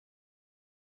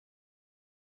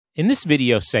In this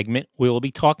video segment, we will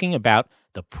be talking about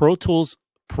the Pro Tools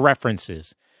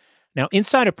preferences. Now,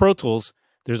 inside of Pro Tools,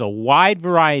 there's a wide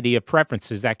variety of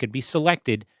preferences that could be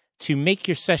selected to make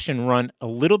your session run a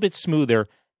little bit smoother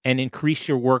and increase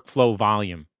your workflow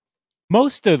volume.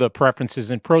 Most of the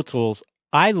preferences in Pro Tools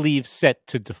I leave set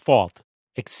to default,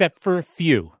 except for a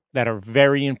few that are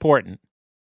very important.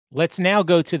 Let's now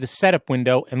go to the Setup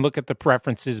window and look at the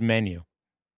Preferences menu.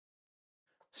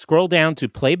 Scroll down to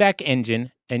Playback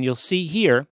Engine, and you'll see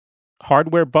here,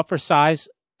 hardware buffer size,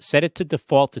 set it to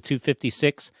default to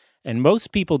 256, and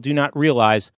most people do not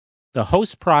realize the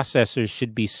host processors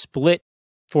should be split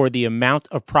for the amount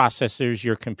of processors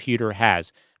your computer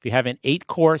has. If you have an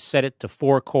 8-core, set it to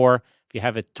 4-core. If you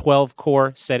have a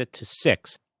 12-core, set it to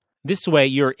 6. This way,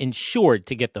 you're ensured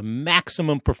to get the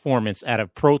maximum performance out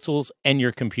of Pro Tools and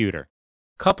your computer.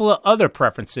 A couple of other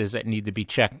preferences that need to be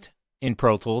checked in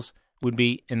Pro Tools would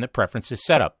be in the Preferences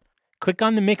setup. Click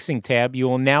on the Mixing tab. You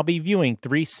will now be viewing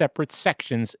 3 separate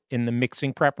sections in the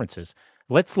Mixing Preferences.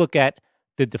 Let's look at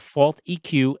the default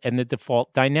EQ and the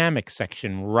default dynamic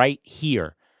section right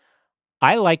here.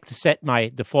 I like to set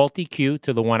my default EQ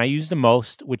to the one I use the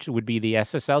most, which would be the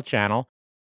SSL channel.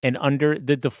 And under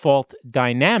the default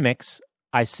dynamics,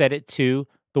 I set it to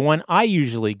the one I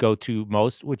usually go to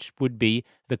most, which would be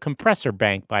the compressor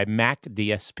bank by Mac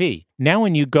DSP. Now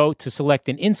when you go to select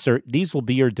an insert, these will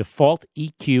be your default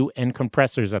EQ and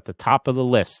compressors at the top of the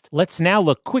list. Let's now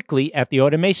look quickly at the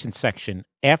automation section.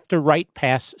 After write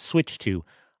pass switch to,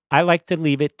 I like to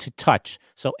leave it to touch.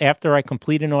 So after I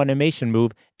complete an automation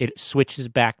move, it switches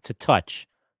back to touch.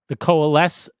 The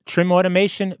coalesce trim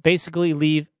automation, basically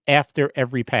leave after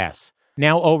every pass.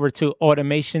 Now over to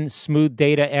automation, smooth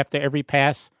data after every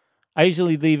pass. I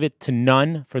usually leave it to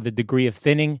none for the degree of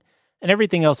thinning, and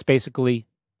everything else basically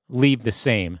leave the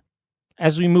same.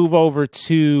 As we move over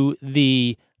to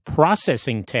the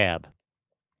processing tab,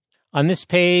 on this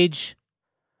page,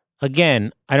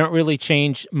 again, I don't really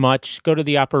change much. Go to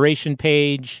the operation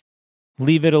page,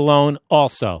 leave it alone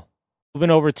also.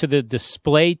 Moving over to the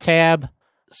display tab,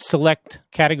 select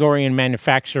category and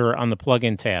manufacturer on the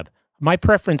plugin tab. My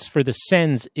preference for the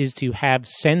sends is to have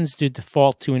sends to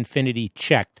default to infinity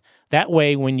checked. That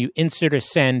way, when you insert a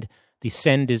send, the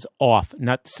send is off,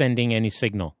 not sending any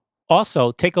signal.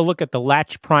 Also, take a look at the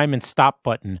latch prime and stop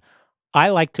button. I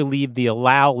like to leave the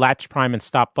allow latch prime and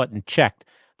stop button checked.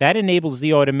 That enables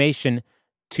the automation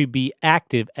to be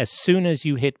active as soon as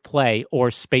you hit play or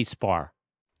spacebar.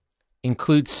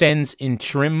 Include sends in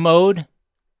trim mode.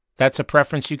 That's a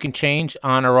preference you can change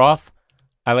on or off.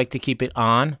 I like to keep it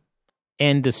on.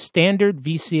 And the standard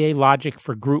VCA logic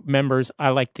for group members, I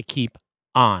like to keep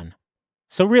on.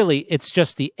 So really, it's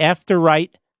just the after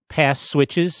write pass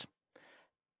switches,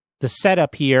 the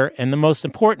setup here, and the most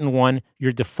important one,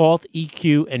 your default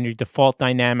EQ and your default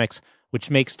dynamics,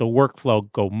 which makes the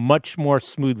workflow go much more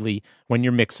smoothly when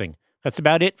you're mixing. That's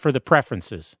about it for the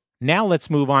preferences. Now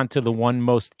let's move on to the one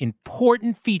most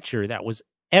important feature that was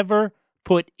ever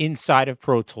put inside of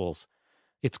Pro Tools.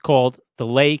 It's called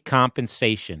delay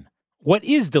compensation. What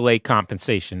is delay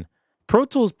compensation? Pro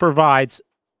Tools provides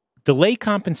delay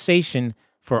compensation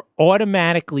for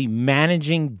automatically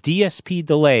managing DSP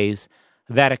delays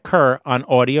that occur on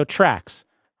audio tracks.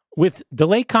 With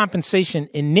delay compensation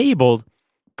enabled,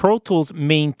 Pro Tools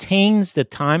maintains the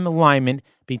time alignment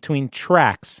between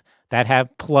tracks that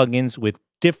have plugins with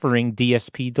differing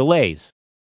DSP delays.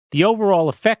 The overall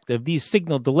effect of these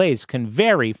signal delays can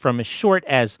vary from as short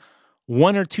as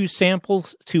 1 or 2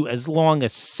 samples to as long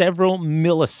as several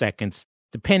milliseconds,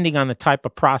 depending on the type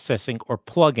of processing or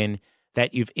plugin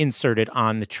that you've inserted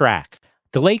on the track.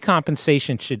 Delay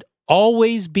compensation should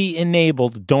always be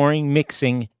enabled during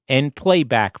mixing and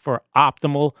playback for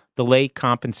optimal delay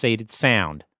compensated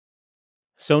sound.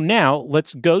 So now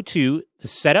let's go to the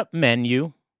Setup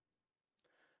menu,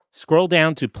 scroll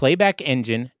down to Playback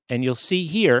Engine, and you'll see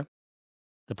here,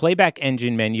 the Playback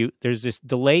Engine menu, there's this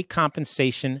delay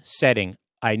compensation setting.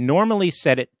 I normally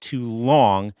set it to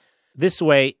long. This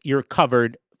way, you're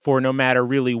covered for no matter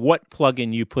really what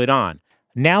plugin you put on.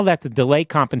 Now that the delay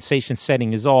compensation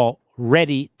setting is all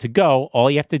ready to go,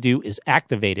 all you have to do is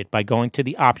activate it by going to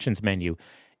the Options menu.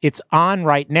 It's on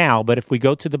right now, but if we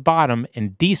go to the bottom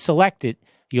and deselect it,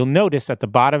 you'll notice at the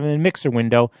bottom of the mixer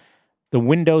window, the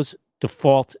windows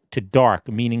default to dark,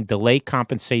 meaning delay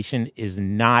compensation is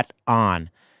not on.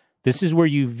 This is where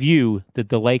you view the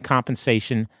delay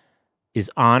compensation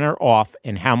is on or off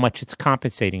and how much it's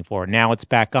compensating for. Now it's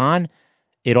back on,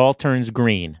 it all turns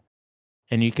green.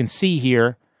 And you can see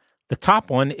here, the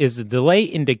top one is the delay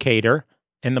indicator,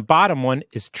 and the bottom one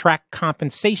is track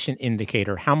compensation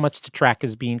indicator, how much the track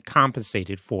is being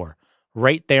compensated for,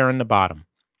 right there on the bottom.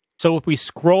 So if we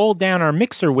scroll down our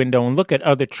mixer window and look at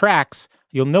other tracks,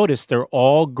 you'll notice they're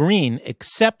all green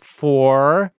except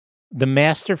for the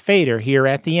master fader here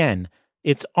at the end.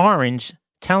 It's orange,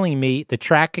 telling me the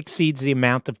track exceeds the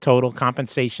amount of total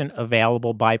compensation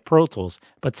available by Pro Tools.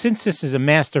 But since this is a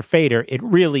master fader, it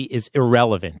really is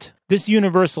irrelevant. This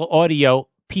universal audio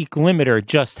peak limiter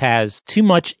just has too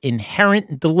much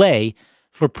inherent delay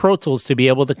for Pro Tools to be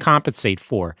able to compensate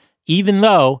for, even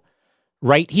though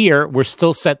right here we're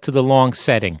still set to the long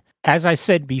setting. As I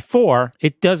said before,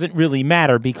 it doesn't really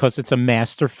matter because it's a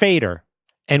master fader,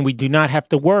 and we do not have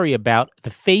to worry about the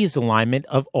phase alignment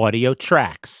of audio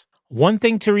tracks. One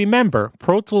thing to remember,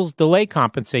 Pro Tools delay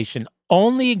compensation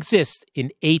only exists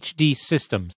in HD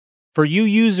systems. For you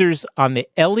users on the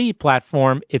LE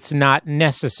platform, it's not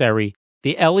necessary.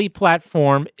 The LE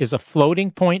platform is a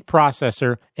floating point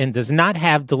processor and does not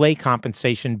have delay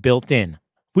compensation built in.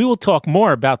 We will talk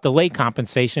more about delay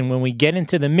compensation when we get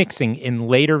into the mixing in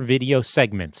later video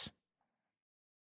segments.